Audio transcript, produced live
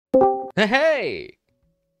Hey!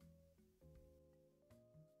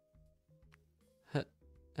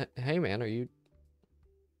 Hey man, are you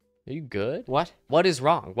good? What? What is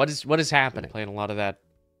wrong? What is happening? I'm playing a lot of that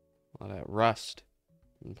Rust.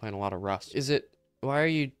 I'm playing a lot of Rust. Is it,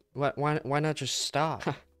 why not just stop?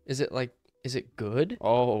 Is it good?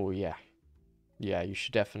 Oh yeah. Yeah, you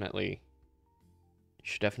should definitely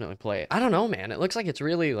play it. I don't know, man. It looks like it's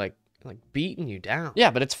really like beating you down. Yeah,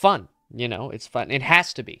 but it's fun. You know, it's fun. It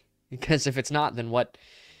has to be. Because if it's not, then what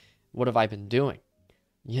have I been doing?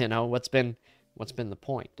 You know, what's been the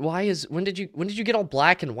point? When did you get all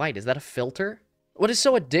black and white? Is that a filter? What is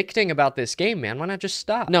so addicting about this game, man? Why not just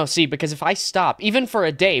stop? No, see, because if I stop, even for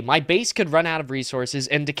a day, my base could run out of resources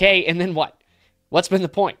and decay, and then what? What's been the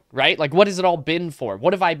point, right? Like, what has it all been for?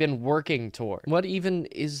 What have I been working toward? What even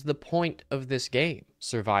is the point of this game?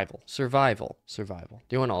 Survival. Survival. Survival.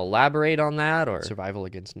 Do you want to elaborate on that, or survival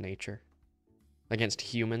against nature? Against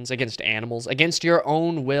humans, against animals, against your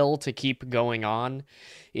own will to keep going on?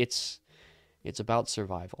 It's about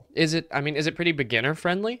survival. Is it pretty beginner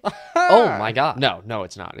friendly? Oh my god. No,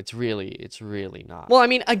 it's not. It's really not. Well, I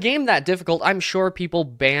mean, a game that difficult, I'm sure people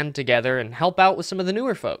band together and help out with some of the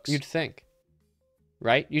newer folks. You'd think.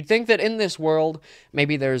 Right? You'd think that in this world,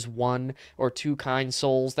 maybe there's one or two kind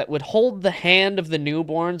souls that would hold the hand of the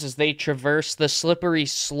newborns as they traverse the slippery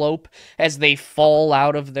slope as they fall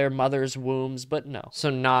out of their mother's wombs, but no. So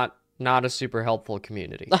not a super helpful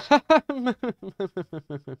community.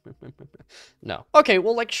 No. Okay,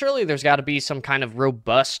 well, like, surely there's got to be some kind of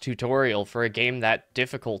robust tutorial for a game that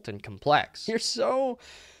difficult and complex. You're so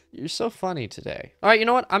funny today. All right, you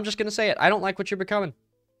know what? I'm just gonna say it. I don't like what you're becoming.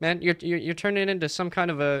 Man, you're turning into some kind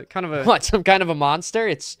of a what? Some kind of a monster?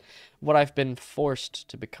 It's what I've been forced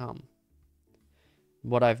to become.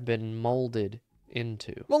 What I've been molded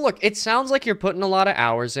into. Well, look, it sounds like you're putting a lot of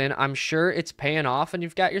hours in. I'm sure it's paying off, and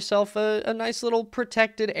you've got yourself a nice little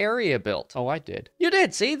protected area built. Oh, I did. You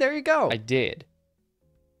did. See, there you go. I did.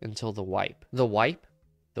 Until the wipe. The wipe?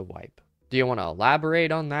 The wipe. Do you want to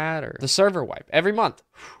elaborate on that, or the server wipe? Every month.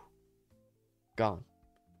 Gone.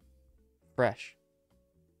 Fresh.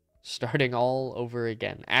 Starting all over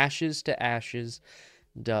again. Ashes to ashes,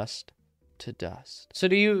 dust to dust. So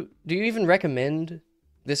do you even recommend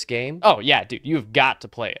this game? Oh yeah, dude, you've got to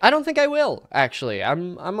play it. I don't think I will, actually.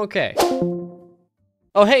 I'm okay.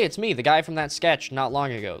 Oh hey, it's me, the guy from that sketch not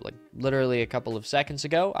long ago, like literally a couple of seconds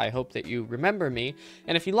ago. I hope that you remember me,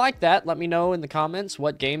 and if you like that, let me know in the comments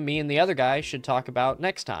what game me and the other guy should talk about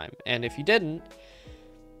next time. And if you didn't,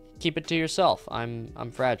 keep it to yourself.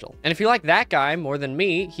 I'm fragile. And if you like that guy more than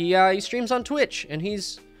me, he streams on Twitch, and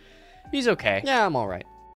he's okay. Yeah, I'm all right.